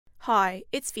Hi,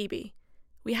 it's Phoebe.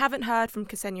 We haven't heard from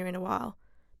Kseniya in a while,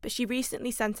 but she recently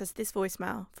sent us this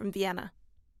voicemail from Vienna.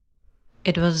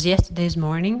 It was yesterday's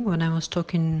morning when I was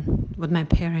talking with my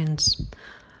parents.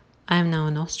 I am now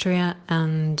in Austria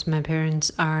and my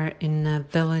parents are in a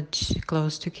village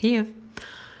close to Kiev.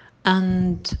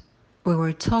 And we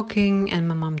were talking and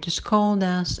my mom just called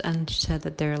us and she said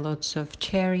that there are lots of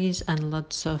cherries and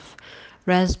lots of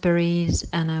raspberries,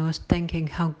 and I was thinking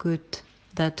how good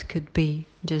that could be.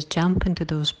 Just jump into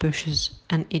those bushes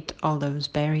and eat all those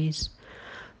berries.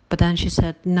 But then she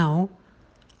said no,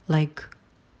 like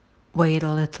wait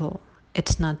a little.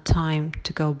 It's not time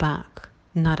to go back.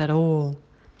 Not at all.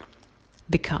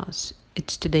 Because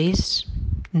it's today's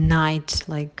night,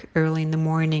 like early in the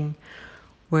morning,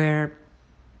 where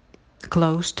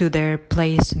close to their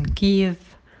place in Kiev,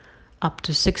 up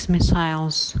to 6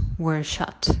 missiles were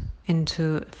shot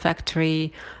into a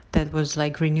factory that was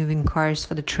like renewing cars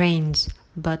for the trains,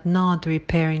 but not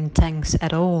repairing tanks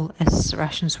at all, as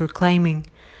Russians were claiming.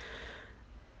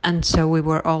 And so we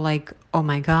were all like, oh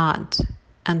my god.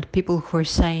 And people who are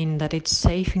saying that it's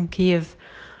safe in Kiev,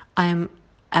 I am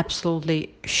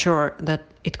absolutely sure that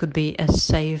it could be as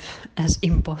safe as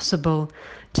impossible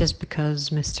just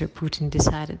because Mr. Putin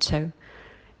decided so.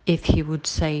 If he would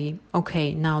say,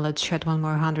 okay, now let's shoot one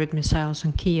more 100 missiles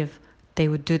on Kiev, they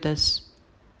would do this.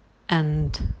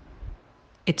 And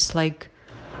it's like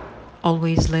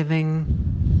always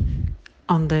living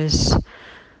on this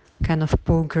kind of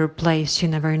poker place. You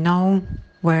never know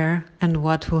where and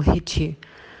what will hit you.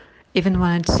 Even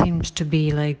when it seems to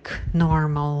be like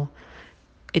normal,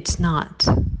 it's not.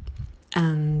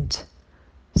 And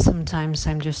sometimes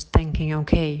I'm just thinking,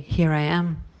 okay, here I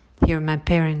am. Here are my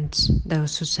parents,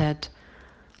 those who said,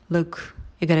 look,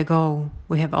 you gotta go.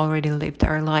 We have already lived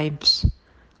our lives.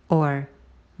 Or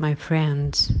my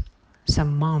friends,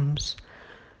 some moms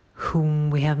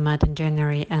whom we have met in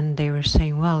January, and they were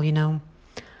saying, well, we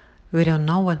don't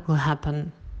know what will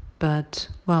happen, but,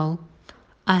 well,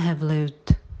 I have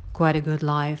lived quite a good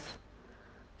life.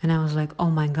 And I was like,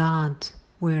 oh my god,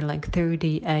 we're like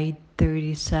 38,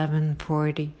 37,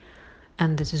 40,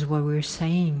 and this is what we're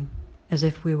saying, as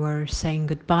if we were saying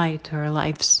goodbye to our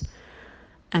lives.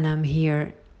 And I'm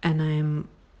here and I'm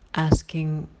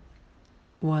asking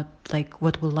what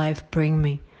will life bring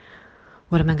me?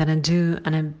 What am I gonna do?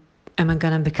 And am I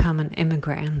gonna become an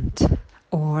immigrant?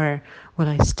 Or will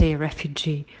I stay a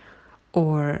refugee?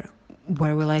 Or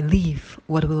where will I live?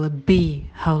 What will it be?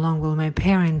 How long will my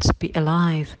parents be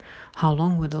alive? How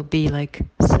long will it be like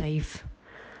safe?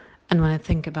 And when I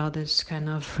think about this kind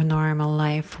of normal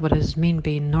life, what does it mean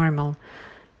being normal?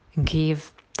 In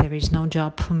Kiev, there is no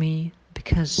job for me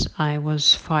because I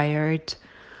was fired.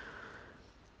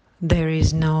 There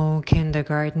is no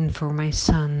kindergarten for my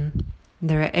son.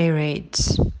 There are air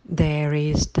raids. There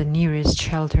is the nearest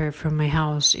shelter from my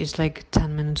house is like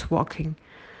 10 minutes walking.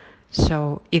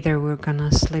 So either we're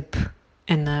gonna sleep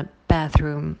in a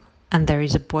bathroom and there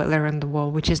is a boiler on the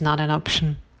wall, which is not an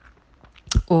option,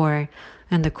 or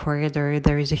in the corridor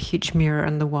there is a huge mirror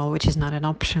on the wall, which is not an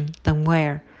option. Then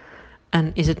where?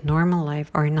 And is it normal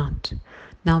life or not?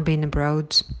 Now being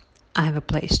abroad, I have a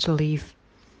place to live.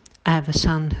 I have a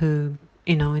son who,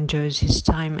 enjoys his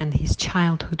time and his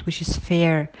childhood, which is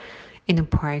fair, in a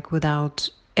park without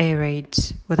air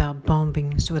raids, without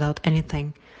bombings, without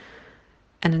anything.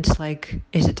 And it's like,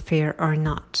 is it fair or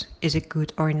not? Is it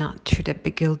good or not? Should I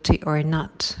be guilty or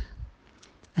not?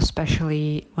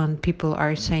 Especially when people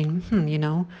are saying,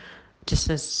 just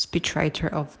as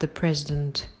speechwriter of the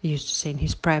president used to say in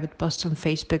his private post on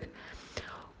Facebook,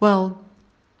 well,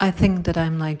 I think that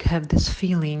I'm like have this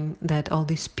feeling that all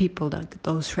these people, that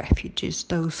those refugees,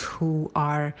 those who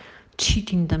are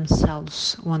cheating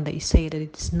themselves when they say that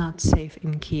it's not safe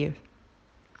in Kiev,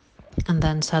 and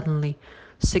then suddenly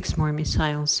 6 more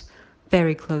missiles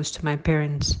very close to my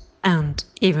parents, and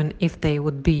even if they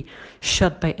would be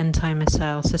shot by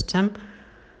anti-missile system,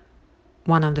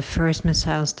 one of the first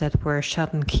missiles that were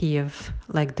shot in Kiev,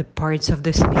 like the parts of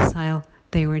this missile,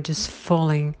 they were just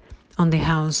falling on the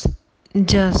house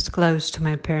just close to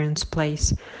my parents'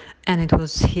 place, and it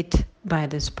was hit by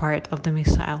this part of the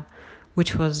missile,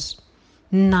 which was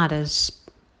not as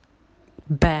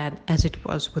bad as it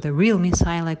was with a real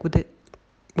missile, like with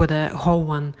a whole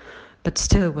one, but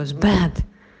still it was bad.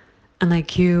 And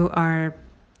like you are,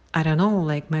 I don't know,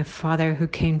 like my father who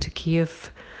came to Kiev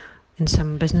in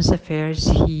some business affairs,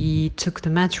 he took the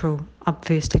metro,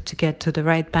 obviously, to get to the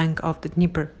right bank of the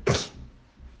Dnieper.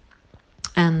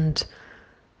 And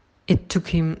it took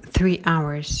him 3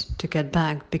 hours to get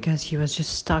back because he was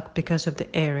just stuck because of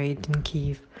the air raid in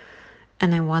Kiev.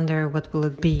 And I wonder what will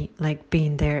it be like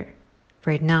being there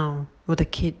right now with the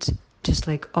kids, just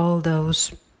like all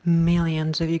those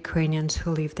millions of Ukrainians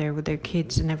who live there with their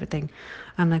kids and everything.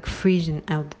 I'm like freezing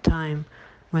all the time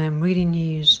when I'm reading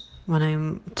news, when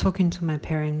I'm talking to my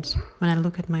parents, when I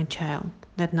look at my child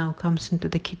that now comes into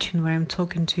the kitchen where I'm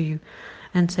talking to you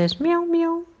and says meow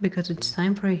meow because it's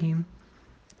time for him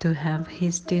to have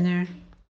his dinner